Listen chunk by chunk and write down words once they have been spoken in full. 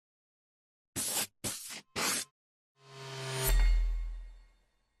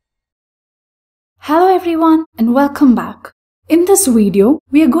Hello everyone and welcome back. In this video,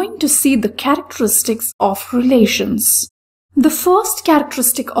 we are going to see the characteristics of relations. The first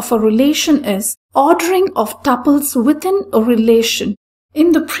characteristic of a relation is ordering of tuples within a relation.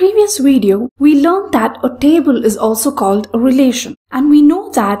 In the previous video, we learned that a table is also called a relation, and we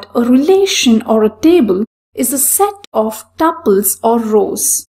know that a relation or a table is a set of tuples or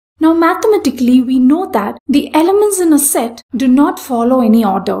rows. Now mathematically, we know that the elements in a set do not follow any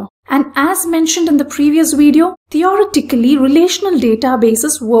order. And as mentioned in the previous video, theoretically, relational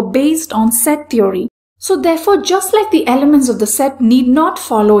databases were based on set theory. So therefore, just like the elements of the set need not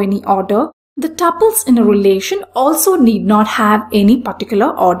follow any order, the tuples in a relation also need not have any particular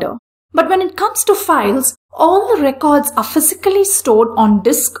order. But when it comes to files, all the records are physically stored on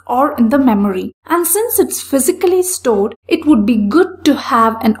disk or in the memory. And since it's physically stored, it would be good to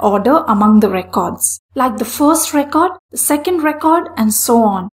have an order among the records, like the first record, the second record, and so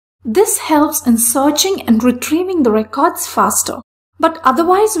on. This helps in searching and retrieving the records faster. But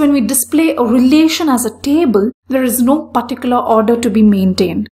otherwise, when we display a relation as a table, there is no particular order to be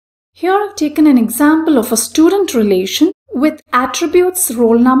maintained. Here I've taken an example of a student relation with attributes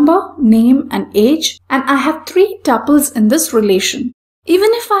roll number, name, and age, and I have 3 tuples in this relation.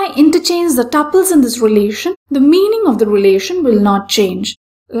 Even if I interchange the tuples in this relation, the meaning of the relation will not change.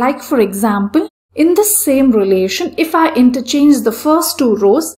 Like for example, in this same relation, if I interchange the first 2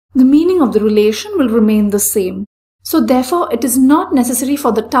 rows, the meaning of the relation will remain the same. So therefore, it is not necessary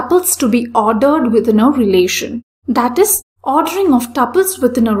for the tuples to be ordered within a relation. That is, ordering of tuples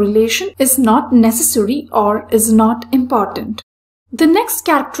within a relation is not necessary or is not important. The next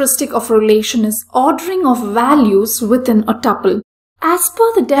characteristic of a relation is ordering of values within a tuple. As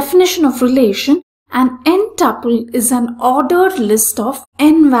per the definition of relation, an n tuple is an ordered list of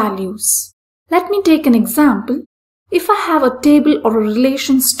n values. Let me take an example. If I have a table or a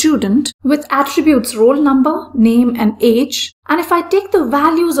relation student with attributes roll number, name, and age, and if I take the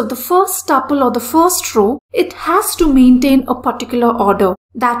values of the first tuple or the first row, it has to maintain a particular order.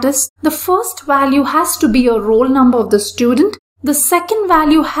 That is, the first value has to be a roll number of the student, the second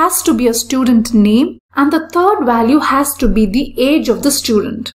value has to be a student name, and the third value has to be the age of the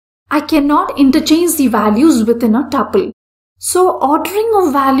student. I cannot interchange the values within a tuple. So ordering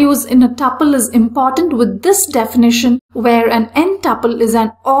of values in a tuple is important with this definition, where an n tuple is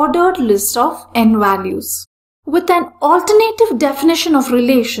an ordered list of n values. With an alternative definition of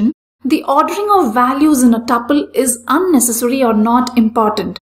relation, the ordering of values in a tuple is unnecessary or not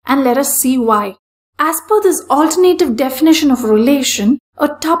important, and let us see why. As per this alternative definition of relation, a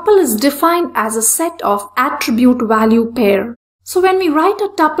tuple is defined as a set of attribute value pair. So when we write a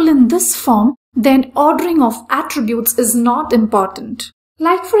tuple in this form, then ordering of attributes is not important.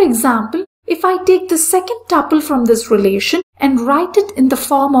 Like for example, if I take the second tuple from this relation and write it in the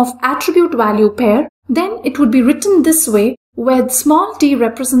form of attribute value pair, then it would be written this way, where small t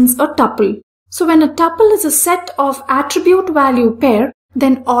represents a tuple. So when a tuple is a set of attribute value pair,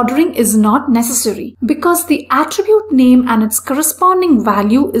 then ordering is not necessary because the attribute name and its corresponding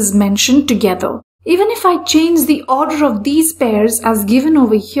value is mentioned together. Even if I change the order of these pairs as given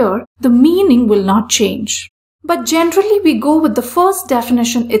over here, the meaning will not change. But generally we go with the first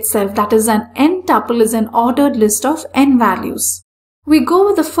definition itself, that is an n tuple is an ordered list of n values. We go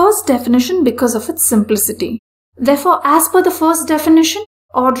with the first definition because of its simplicity. Therefore, as per the first definition,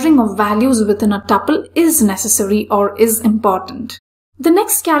 ordering of values within a tuple is necessary or is important. The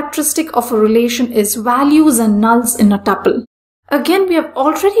next characteristic of a relation is values and nulls in a tuple. Again, we have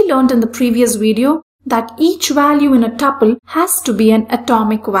already learned in the previous video that each value in a tuple has to be an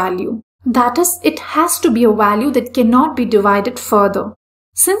atomic value. That is, it has to be a value that cannot be divided further.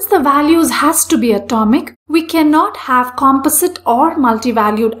 Since the values has to be atomic, we cannot have composite or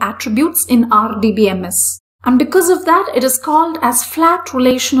multi-valued attributes in our DBMS. And because of that, it is called as flat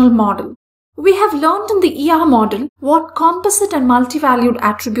relational model. We have learned in the ER model what composite and multi-valued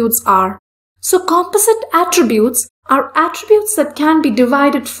attributes are. So composite attributes are attributes that can be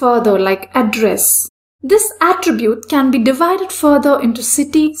divided further, like address. This attribute can be divided further into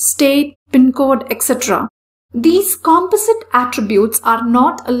city, state, pin code, etc. These composite attributes are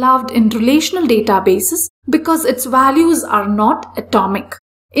not allowed in relational databases because its values are not atomic.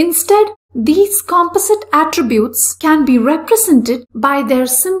 Instead, these composite attributes can be represented by their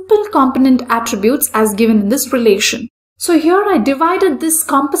simple component attributes as given in this relation. So here I divided this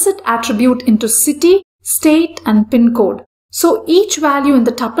composite attribute into city, state, and pin code. So each value in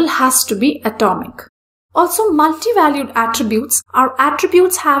the tuple has to be atomic. Also, multi-valued attributes are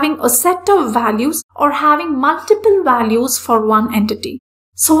attributes having a set of values or having multiple values for one entity.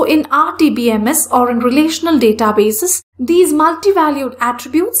 So in our DBMS or in relational databases, these multi-valued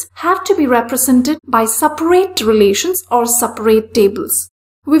attributes have to be represented by separate relations or separate tables.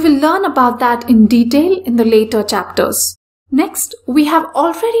 We will learn about that in detail in the later chapters. Next, we have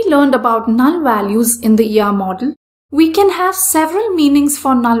already learned about null values in the ER model. We can have several meanings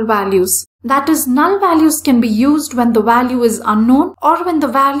for null values. That is, null values can be used when the value is unknown, or when the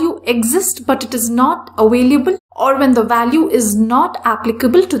value exists but it is not available, or when the value is not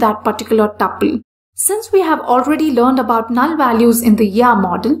applicable to that particular tuple. Since we have already learned about null values in the ER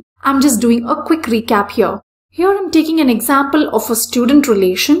model, I'm just doing a quick recap here. Here I'm taking an example of a student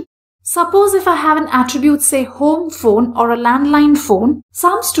relation. Suppose if I have an attribute, say home phone or a landline phone,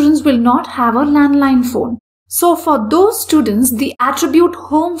 some students will not have a landline phone. So for those students, the attribute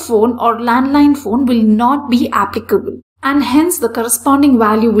home phone or landline phone will not be applicable, and hence the corresponding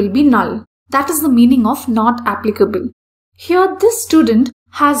value will be null. That is the meaning of not applicable. Here this student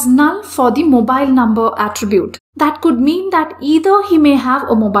has null for the mobile number attribute. That could mean that either he may have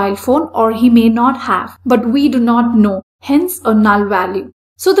a mobile phone or he may not have, but we do not know, hence a null value.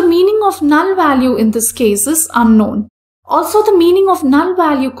 So the meaning of null value in this case is unknown. Also, the meaning of null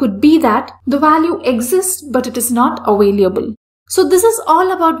value could be that the value exists but it is not available. So this is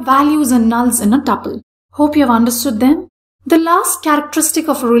all about values and nulls in a tuple. Hope you have understood them. The last characteristic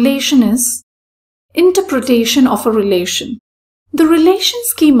of a relation is interpretation of a relation. The relation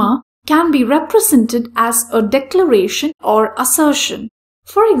schema can be represented as a declaration or assertion.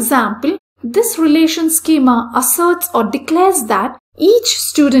 For example, this relation schema asserts or declares that each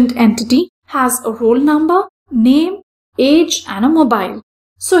student entity has a roll number, name, age, and a mobile.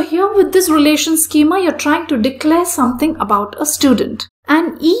 So here with this relation schema, you're trying to declare something about a student.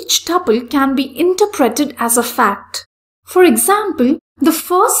 And each tuple can be interpreted as a fact. For example, the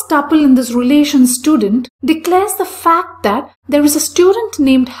first tuple in this relation student declares the fact that there is a student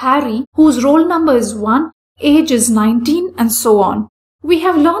named Harry whose roll number is 1, age is 19, and so on. We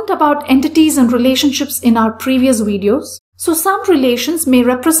have learned about entities and relationships in our previous videos. So some relations may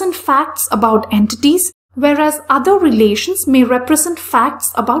represent facts about entities, whereas other relations may represent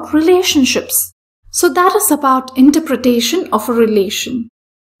facts about relationships. So that is about interpretation of a relation.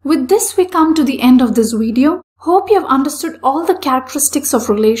 With this, we come to the end of this video. Hope you have understood all the characteristics of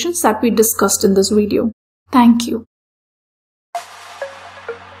relations that we discussed in this video. Thank you.